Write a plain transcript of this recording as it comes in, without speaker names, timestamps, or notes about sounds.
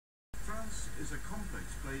France is a complex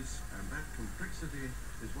place, and that complexity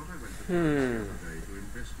is what I went to the other day to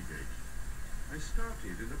investigate. I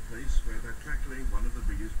started in a place where they're tackling one of the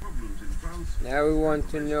biggest problems in France. Now we want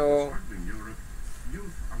to know. Europe,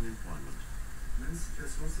 youth unemployment.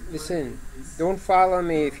 Listen, don't follow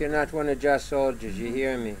me if you're not one of Jah's soldiers, you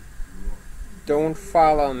hear me? Don't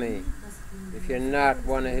follow me if you're not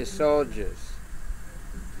one of his soldiers.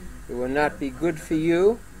 It will not be good for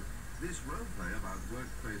you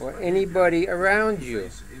or anybody around you.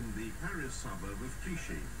 In the Paris suburb of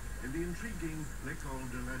Clichy, in the intriguing L'École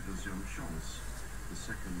de la Deuxième Chance, the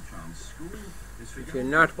second chance school is for if you're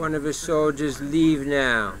not one of his soldiers, leave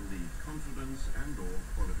now. Confidence and or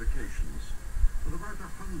qualifications for about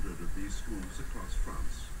 100 of these schools across France.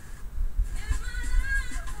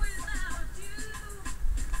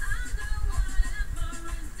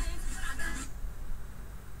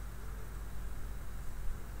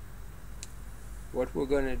 What we're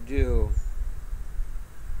going to do,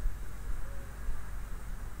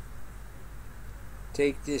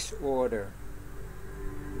 take this order.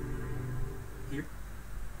 Here.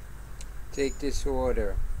 Take this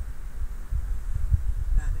order.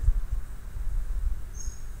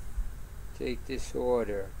 Take this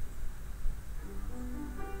order.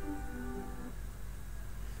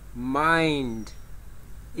 Mind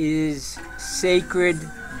is sacred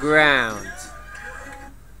ground.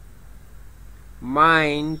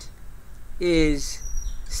 Mind is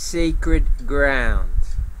sacred ground.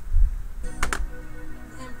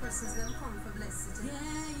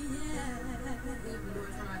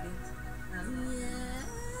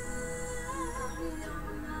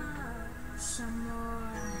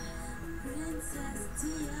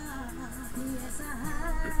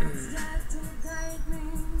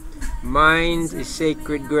 Mind is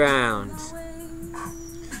sacred ground.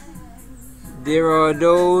 There are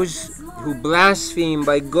those who blaspheme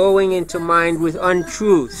by going into mind with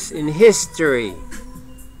untruths in history.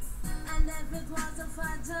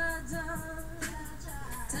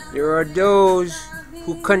 There are those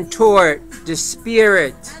who contort the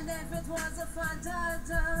spirit.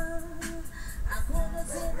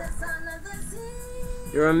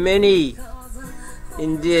 There are many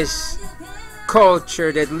in this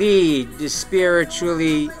culture that lead the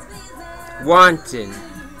spiritually wanton.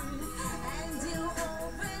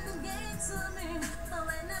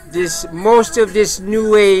 Most of this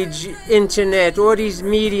new age internet, all these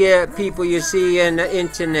media people you see on the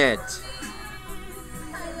internet,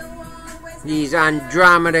 these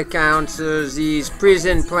Andromeda councils, these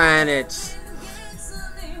prison planets,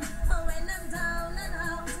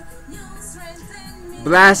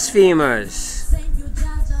 blasphemers.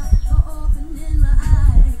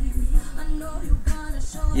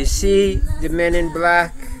 You see the men in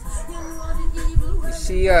black? You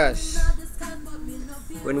see us.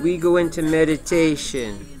 When we go into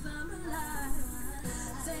meditation,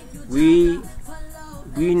 we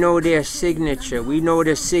know their signature. We know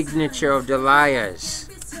the signature of the liars.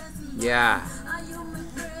 Yeah.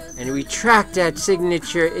 And we track that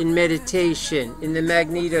signature in meditation, in the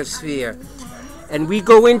magnetosphere. And we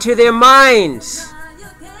go into their minds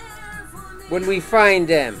when we find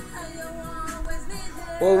them.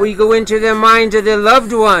 Or we go into the minds of their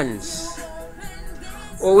loved ones.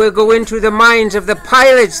 Or we'll go into the minds of the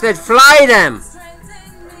pilots that fly them.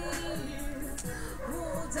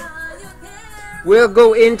 We'll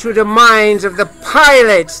go into the minds of the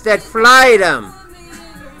pilots that fly them.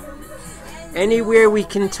 Anywhere we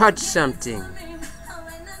can touch something.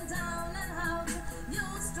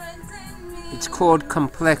 It's called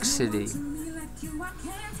complexity.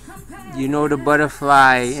 You know the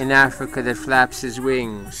butterfly in Africa that flaps his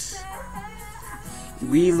wings.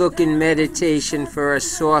 We look in meditation for a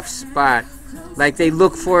soft spot, like they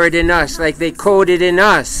look for it in us, like they code it in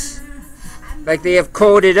us, like they have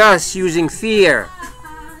coded us using fear.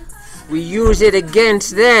 We use it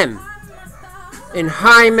against them in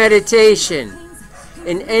high meditation,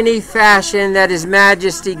 in any fashion that His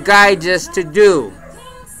Majesty guides us to do.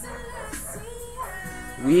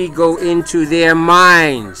 We go into their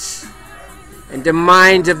minds and the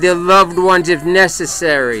minds of their loved ones if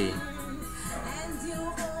necessary.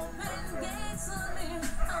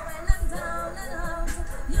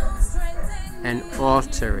 And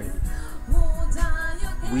alter it.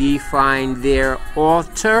 We find their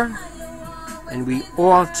altar and we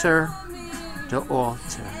alter the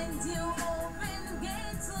altar.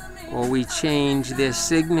 Or we change their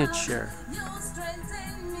signature.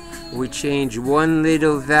 We change one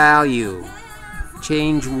little value.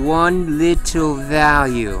 Change one little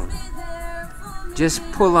value. Just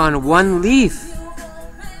pull on one leaf.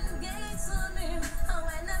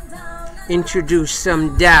 Introduce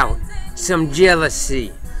some doubt. some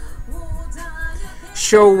jealousy.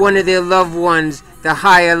 Show one of their loved ones the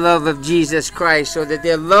higher love of Jesus Christ so that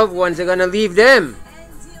their loved ones are going to leave them.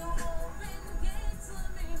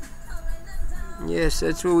 Yes,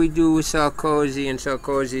 that's what we do with Sarkozy and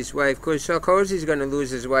Sarkozy's wife, because Sarkozy's going to lose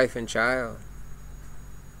his wife and child.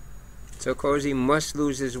 Sarkozy must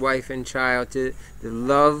lose his wife and child to the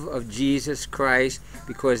love of Jesus Christ,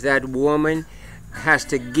 because that woman has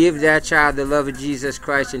to give that child the love of Jesus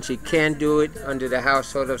Christ, and she can't do it under the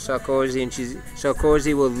household of Sarkozy, and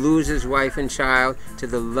Sarkozy will lose his wife and child to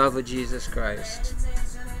the love of Jesus Christ.